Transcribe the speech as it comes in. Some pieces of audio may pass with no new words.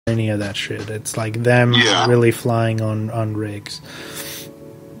any of that shit. It's like them really flying on rigs.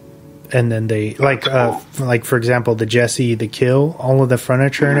 And then they like for example, the Jesse the Kill, all of the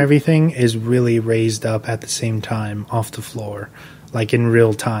furniture and everything is really raised up at the same time off the floor, like in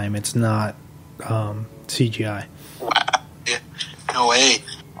real time. It's not CGI. Wow. Yeah. No way.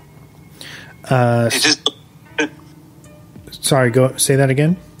 Sorry, go say that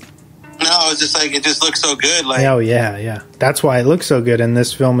again. No, it's just like it just looks so good. Like, oh yeah. That's why it looks so good, and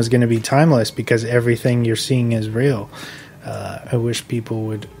this film is going to be timeless because everything you're seeing is real. I wish people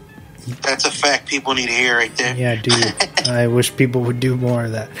would. That's a fact people need to hear right there. Yeah, dude. I wish people would do more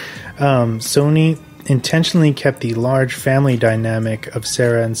of that. Sony intentionally kept the large family dynamic of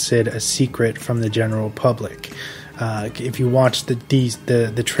Sarah and Sid a secret from the general public. If you watch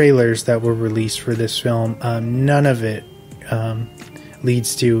the trailers that were released for this film, none of it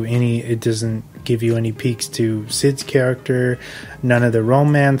leads to any. It doesn't give you any peeks to Sid's character. None of the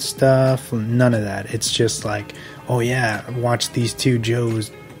romance stuff. None of that. It's just like, oh yeah, watch these two Joes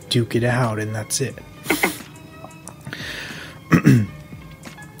duke it out, and that's it.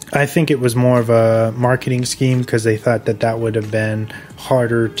 I think it was more of a marketing scheme because they thought that would have been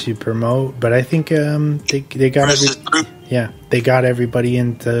harder to promote. But I think they got they got everybody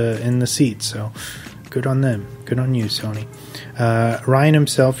in the seat. So good on them. Good on you, Sony. Ryan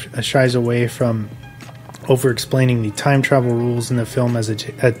himself shies away from over-explaining the time travel rules in the film as a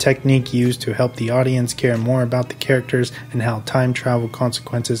technique used to help the audience care more about the characters and how time travel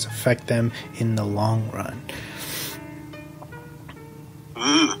consequences affect them in the long run.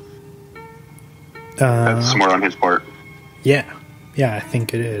 That's smart on his part. Yeah, I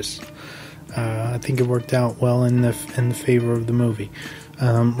think it is. I think it worked out well in the favor of the movie.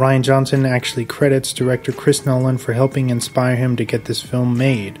 Rian Johnson actually credits director Chris Nolan for helping inspire him to get this film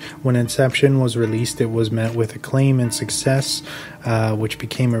made. When Inception was released, it was met with acclaim and success, which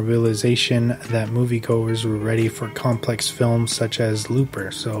became a realization that moviegoers were ready for complex films such as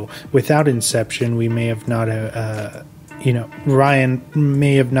Looper. So without Inception, we may have not Ryan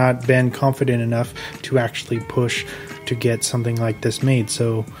may have not been confident enough to actually push to get something like this made.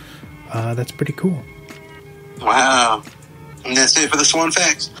 So that's pretty cool. Wow. And that's it for the Swan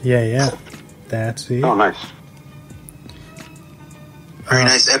Facts. Yeah. That's it. Oh, nice. Very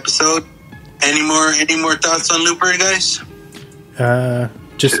nice episode. Any more thoughts on Looper, guys?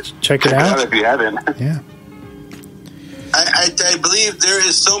 Just check it out. If you haven't. Yeah. I believe there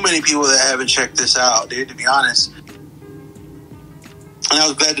is so many people that haven't checked this out, dude, to be honest. And I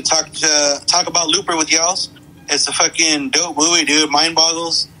was glad to talk about Looper with y'all. It's a fucking dope movie, dude. Mind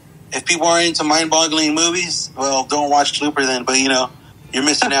boggles. If people are into mind-boggling movies, well, don't watch Looper then. But you're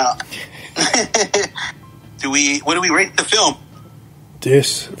missing out. What do we rate the film?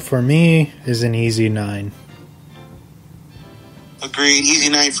 This for me is an easy 9. Agreed, easy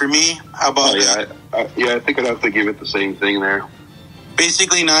 9 for me. How about that? I think I'd have to give it the same thing there.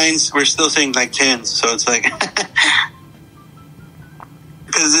 Basically 9s. We're still saying like 10s, so it's like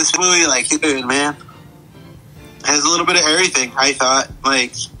because this movie, like, dude, man, has a little bit of everything. I thought,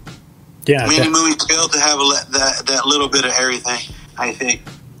 like. Yeah, many movies fail to have that little bit of everything, I think.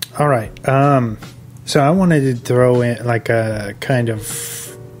 All right. So I wanted to throw in like a kind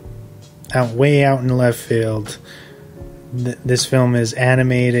of way out in left field. This film is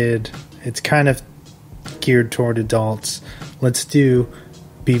animated. It's kind of geared toward adults. Let's do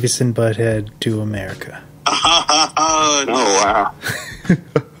Beavis and Butthead to America. Oh, no. Wow.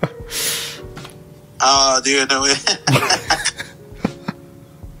 Oh, dude, no way.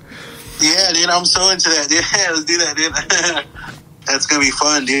 Yeah, dude, I'm so into that, dude. Yeah, let's do that, dude. That's gonna be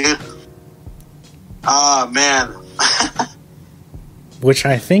fun, dude. Oh, man. Which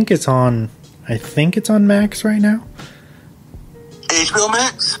I think it's on Max right now. HBO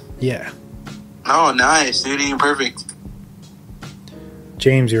Max? Yeah. Oh, nice, dude. Even perfect.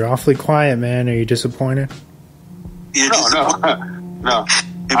 James, you're awfully quiet, man. Are you disappointed? No.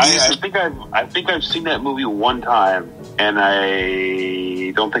 I think I've seen that movie one time, and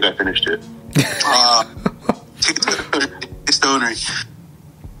I don't think I finished it. Stoner.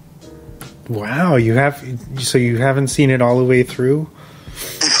 Wow, you haven't seen it all the way through?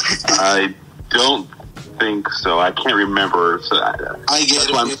 I don't think so. I can't remember. So I get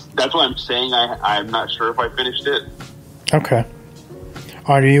it. That's why I'm saying I'm not sure if I finished it. Okay.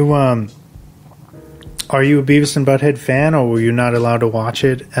 Are you a Beavis and Butthead fan, or were you not allowed to watch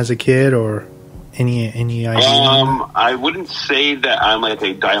it as a kid, or any idea? I wouldn't say that I'm like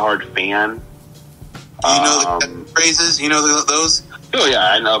a diehard fan. You know the phrases? You know those? Oh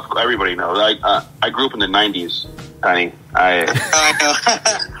yeah, I know. Everybody knows. I grew up in the '90s, honey. I know.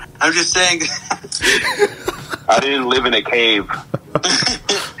 I'm just saying. I didn't live in a cave.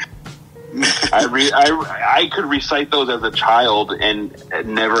 I could recite those as a child and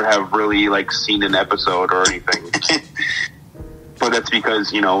never have really like seen an episode or anything. But that's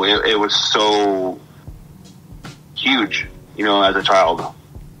because, you know, it was so huge, you know, as a child.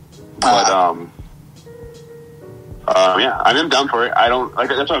 But yeah, I'm down for it. I don't like.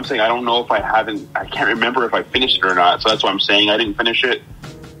 That's what I'm saying. I don't know if I can't remember if I finished it or not. So that's what I'm saying. I didn't finish it.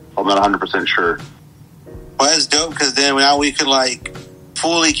 I'm not 100% sure. Well, that's dope because then now we could like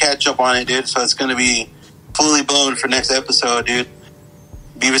fully catch up on it, dude. So it's gonna be fully blown for next episode, dude.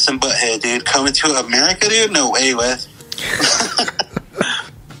 Beavis and Butthead, dude, coming to America, dude. No way, Wes.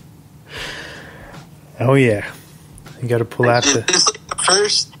 Oh yeah, you got to pull out the.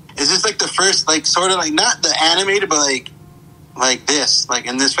 Is this like the first, like sort of like not the animated, but like this, like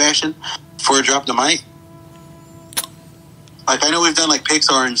in this fashion, for Drop the Mic? Like I know we've done like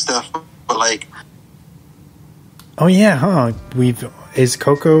Pixar and stuff, but like. Oh yeah, huh? Is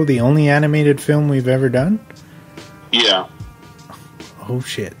Coco the only animated film we've ever done? Yeah. Oh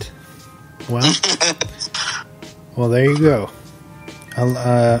shit. Well, well there you go.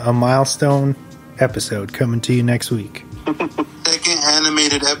 A milestone episode coming to you next week. Second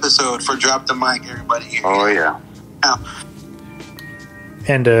animated episode for Drop the Mic, everybody. Oh yeah. Now.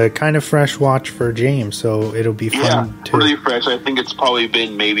 And a kind of fresh watch for James, so it'll be fun. Yeah, really fresh. I think it's probably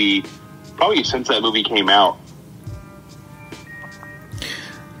been probably since that movie came out.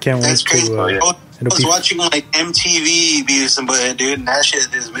 Can't wait That's crazy. to. I was watching like MTV Beavis and Butthead, dude, and that shit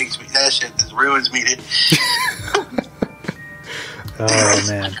just ruins me, dude.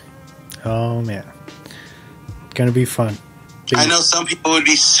 Oh man, gonna be fun. I know some people would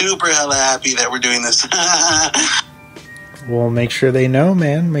be super hella happy that we're doing this. Well, make sure they know,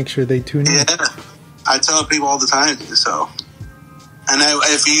 man. Make sure they tune in. Yeah, I tell people all the time. So, and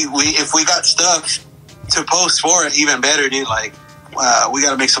if we got stuff to post for it, even better, dude. Like, we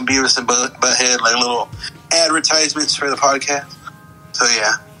got to make some Beavis and Butthead like little advertisements for the podcast. So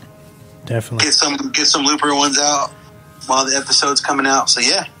yeah, definitely get some Looper ones out while the episode's coming out. So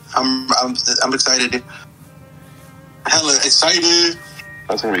yeah, I'm excited, dude. Hella excited.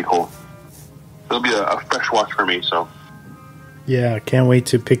 That's gonna be cool. It'll be a fresh watch for me. So. Yeah, can't wait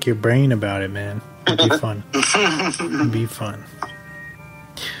to pick your brain about it, man. It'll be fun. It'll be fun.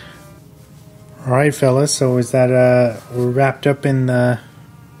 All right, fellas. So is that we're wrapped up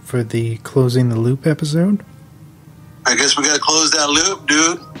for the closing the loop episode? I guess we gotta close that loop,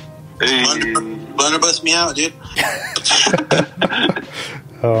 dude. Hey. Blunderbuss me out, dude.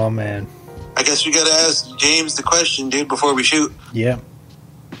 Oh man. I guess we gotta ask James the question, dude, before we shoot. Yeah.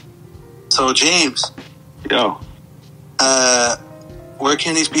 So James. Yo. Where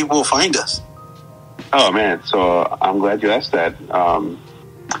can these people find us? Oh man, so I'm glad you asked that.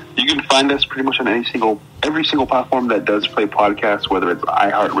 You can find us pretty much on every single platform that does play podcasts, whether it's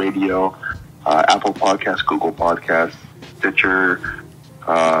iHeartRadio, Apple Podcasts, Google Podcasts, Stitcher,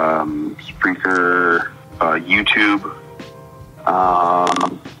 Spreaker, YouTube,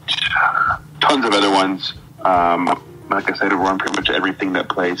 tons of other ones. Like I said, we're on pretty much everything that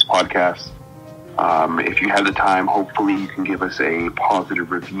plays podcasts. If you have the time, hopefully you can give us a positive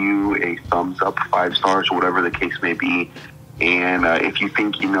review, a thumbs up, 5 stars, or whatever the case may be. And if you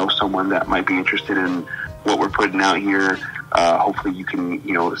think you know someone that might be interested in what we're putting out here, hopefully you can,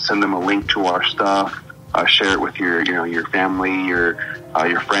 send them a link to our stuff, share it with your family, your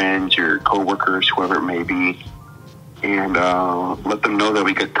friends, your coworkers, whoever it may be, and let them know that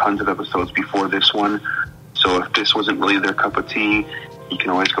we get tons of episodes before this one. So if this wasn't really their cup of tea, you can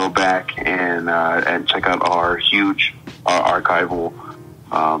always go back and check out our huge archival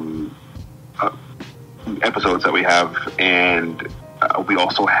episodes that we have. And we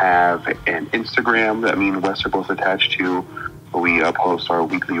also have an Instagram that me and Wes are both attached to. We post our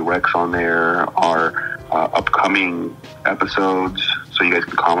weekly recs on there, our upcoming episodes, so you guys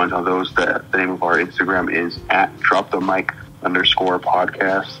can comment on those. The name of our Instagram is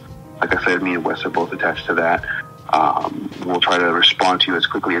 @dropthemic_podcast. Like I said, me and Wes are both attached to that. We'll try to respond to you as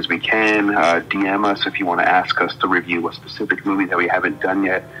quickly as we can. DM us if you want to ask us to review a specific movie that we haven't done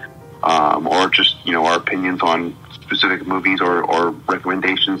yet, or just our opinions on specific movies or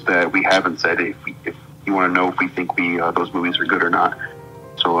recommendations that we haven't said. If you want to know if we think those movies are good or not,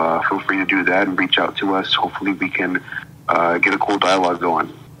 so feel free to do that and reach out to us. Hopefully, we can get a cool dialogue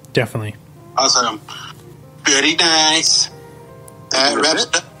going. Definitely. Awesome. Very nice. That wraps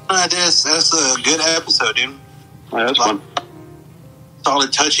it up. That's a good episode, dude. Yeah, that's fun.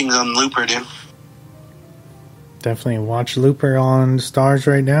 Solid touchings on Looper, dude. Definitely watch Looper on Stars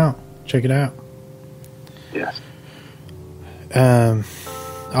right now. Check it out. Yes.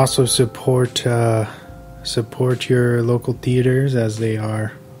 Also support your local theaters as they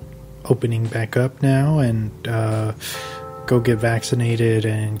are opening back up now, and go get vaccinated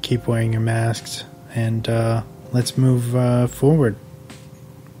and keep wearing your masks, and let's move forward.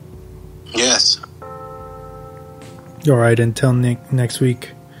 Yes. All right, until next week,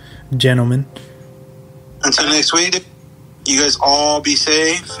 gentlemen. Until next week, you guys all be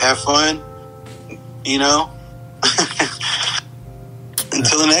safe, have fun, you know.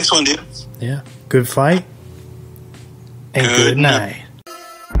 Until the next one, dude. Yeah, good fight, and good night.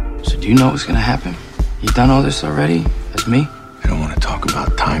 So do you know what's going to happen? You done all this already? That's me? I don't want to talk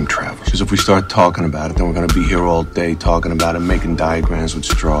about time travel. Because if we start talking about it, then we're going to be here all day talking about it, making diagrams with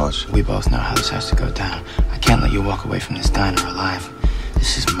straws. We both know how this has to go down. I can't let you walk away from this diner alive.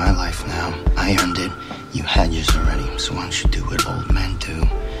 This is my life now. I earned it. You had yours already. So why don't you do what old men do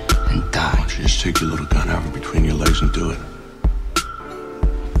and die? Why don't you just take your little gun out between your legs and do it?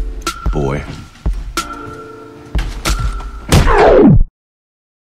 Boy.